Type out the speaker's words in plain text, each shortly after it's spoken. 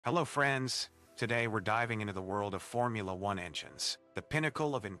Hello friends, today we're diving into the world of Formula One engines, the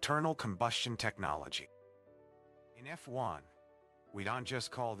pinnacle of internal combustion technology. In F1, we don't just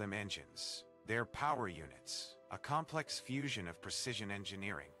call them engines, they're power units, a complex fusion of precision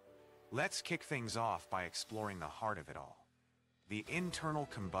engineering. Let's kick things off by exploring the heart of it all, the internal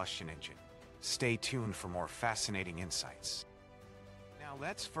combustion engine. Stay tuned for more fascinating insights. Now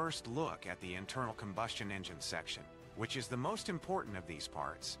let's first look at the internal combustion engine section, which is the most important of these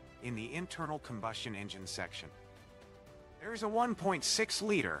parts. In the internal combustion engine section, there's a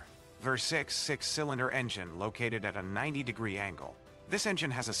 1.6-liter V6 six-cylinder engine located at a 90-degree angle. This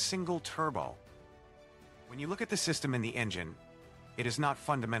engine has a single turbo. When you look at the system in the engine, it is not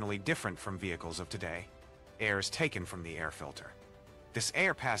fundamentally different from vehicles of today. Air is taken from the air filter. This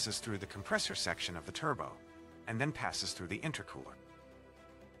air passes through the compressor section of the turbo, and then passes through the intercooler.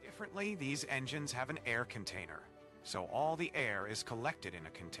 Differently, these engines have an air container. So all the air is collected in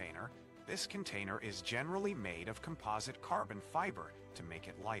a container. This container is generally made of composite carbon fiber to make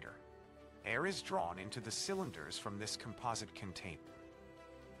it lighter. Air is drawn into the cylinders from this composite container.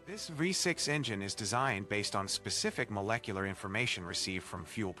 This V6 engine is designed based on specific molecular information received from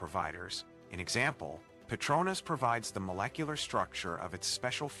fuel providers. An example, Petronas provides the molecular structure of its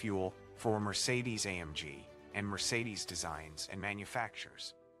special fuel for Mercedes-AMG and Mercedes designs and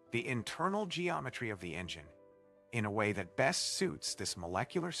manufactures the internal geometry of the engine in a way that best suits this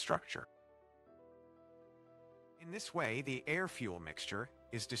molecular structure. In this way, the air-fuel mixture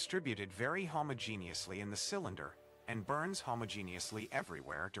is distributed very homogeneously in the cylinder and burns homogeneously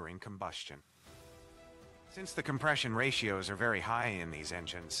everywhere during combustion. Since the compression ratios are very high in these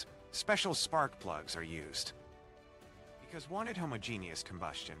engines, special spark plugs are used. Because wanted homogeneous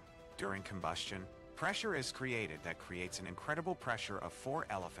combustion, during combustion, pressure is created that creates an incredible pressure of 4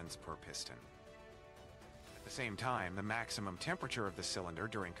 elephants per piston. At the same time, the maximum temperature of the cylinder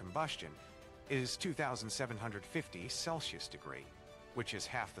during combustion is 2,750 Celsius degree, which is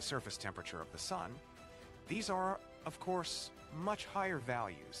half the surface temperature of the sun. These are, of course, much higher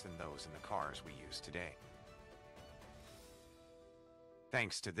values than those in the cars we use today.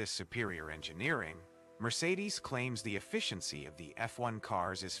 Thanks to this superior engineering, Mercedes claims the efficiency of the F1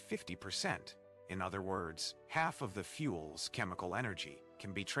 cars is 50%. In other words, half of the fuel's chemical energy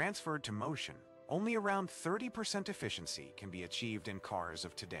can be transferred to motion. Only around 30% efficiency can be achieved in cars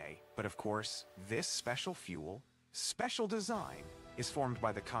of today, but of course, this special fuel, special design, is formed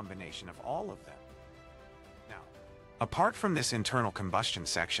by the combination of all of them. Now, apart from this internal combustion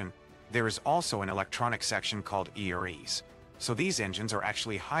section, there is also an electronic section called EREs. So these engines are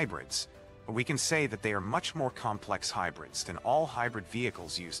actually hybrids, but we can say that they are much more complex hybrids than all hybrid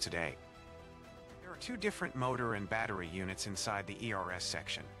vehicles used today. There are 2 different motor and battery units inside the ERS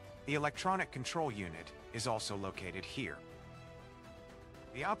section. The electronic control unit is also located here.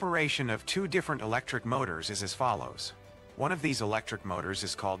 The operation of 2 different electric motors is as follows. One of these electric motors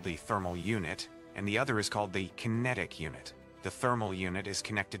is called the thermal unit, and the other is called the kinetic unit. The thermal unit is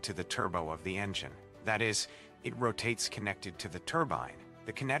connected to the turbo of the engine. That is, it rotates connected to the turbine.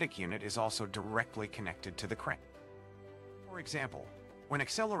 The kinetic unit is also directly connected to the crank. For example, when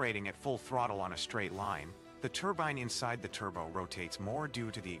accelerating at full throttle on a straight line, the turbine inside the turbo rotates more due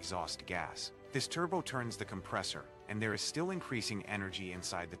to the exhaust gas. This turbo turns the compressor, and there is still increasing energy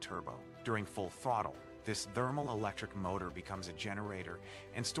inside the turbo. During full throttle, this thermal electric motor becomes a generator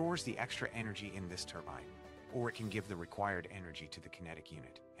and stores the extra energy in this turbine. Or it can give the required energy to the kinetic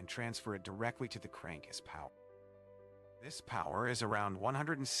unit and transfer it directly to the crank as power. This power is around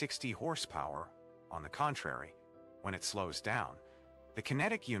 160 horsepower. On the contrary, when it slows down, the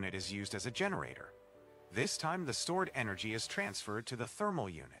kinetic unit is used as a generator. This time the stored energy is transferred to the thermal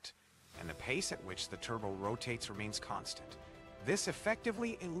unit, and the pace at which the turbo rotates remains constant. This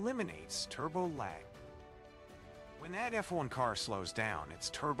effectively eliminates turbo lag. When that F1 car slows down, its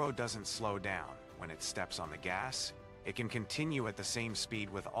turbo doesn't slow down. When it steps on the gas, it can continue at the same speed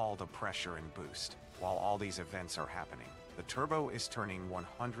with all the pressure and boost. While all these events are happening, the turbo is turning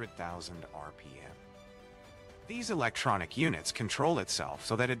 100,000 RPM. These electronic units control itself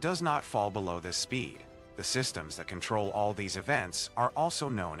so that it does not fall below this speed. The systems that control all these events are also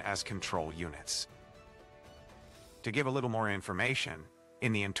known as control units. To give a little more information,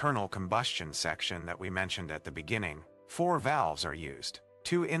 in the internal combustion section that we mentioned at the beginning, 4 valves are used,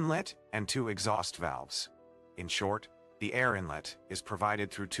 2 inlet and 2 exhaust valves. In short, the air inlet is provided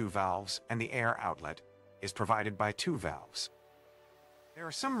through 2 valves and the air outlet is provided by 2 valves. There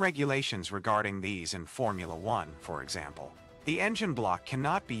are some regulations regarding these in Formula One, for example. The engine block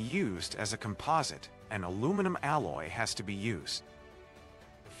cannot be used as a composite. An aluminum alloy has to be used.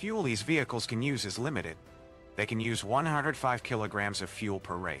 The fuel these vehicles can use is limited. They can use 105 kilograms of fuel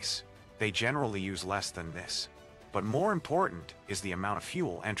per race. They generally use less than this. But more important is the amount of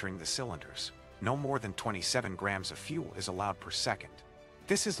fuel entering the cylinders. No more than 27 grams of fuel is allowed per second.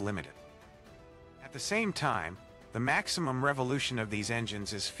 This is limited. At the same time, the maximum revolution of these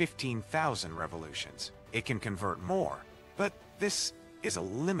engines is 15,000 revolutions. It can convert more, but this is a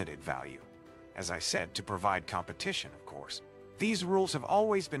limited value. As I said, to provide competition, of course. These rules have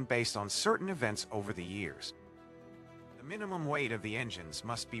always been based on certain events over the years. The minimum weight of the engines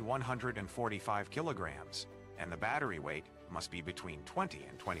must be 145 kilograms, and the battery weight must be between 20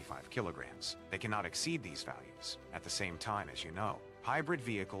 and 25 kilograms. They cannot exceed these values. At the same time, as you know, hybrid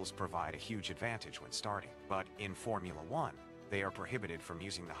vehicles provide a huge advantage when starting, but in Formula One, they are prohibited from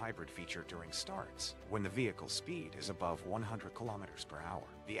using the hybrid feature during starts, when the vehicle's speed is above 100 kilometers per hour.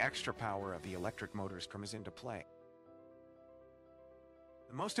 The extra power of the electric motors comes into play.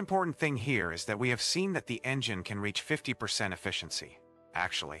 The most important thing here is that we have seen that the engine can reach 50% efficiency.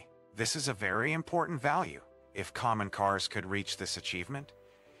 Actually, this is a very important value. If common cars could reach this achievement,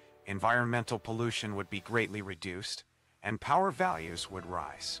 environmental pollution would be greatly reduced, and power values would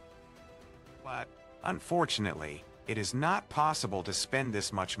rise. But, unfortunately, it is not possible to spend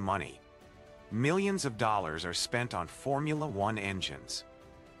this much money. Millions of dollars are spent on Formula One engines.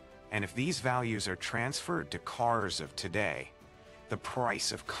 And if these values are transferred to cars of today, the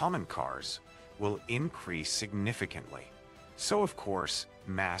price of common cars will increase significantly. So, of course,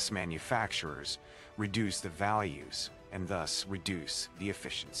 mass manufacturers reduce the values and thus reduce the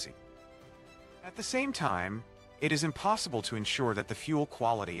efficiency. At the same time, it is impossible to ensure that the fuel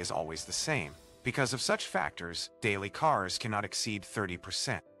quality is always the same. Because of such factors, daily cars cannot exceed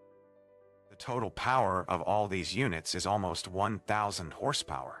 30%. The total power of all these units is almost 1,000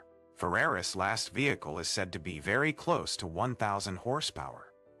 horsepower. Ferraris' last vehicle is said to be very close to 1,000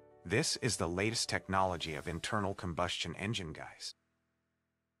 horsepower. This is the latest technology of internal combustion engine, guys.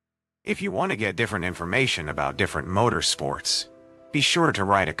 If you want to get different information about different motorsports, be sure to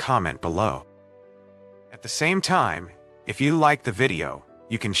write a comment below. At the same time, if you like the video,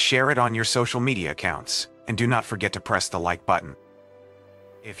 you can share it on your social media accounts, and do not forget to press the like button.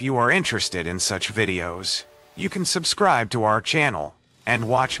 If you are interested in such videos, you can subscribe to our channel and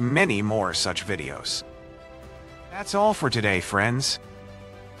watch many more such videos. That's all for today, friends.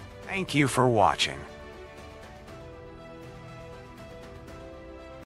 Thank you for watching.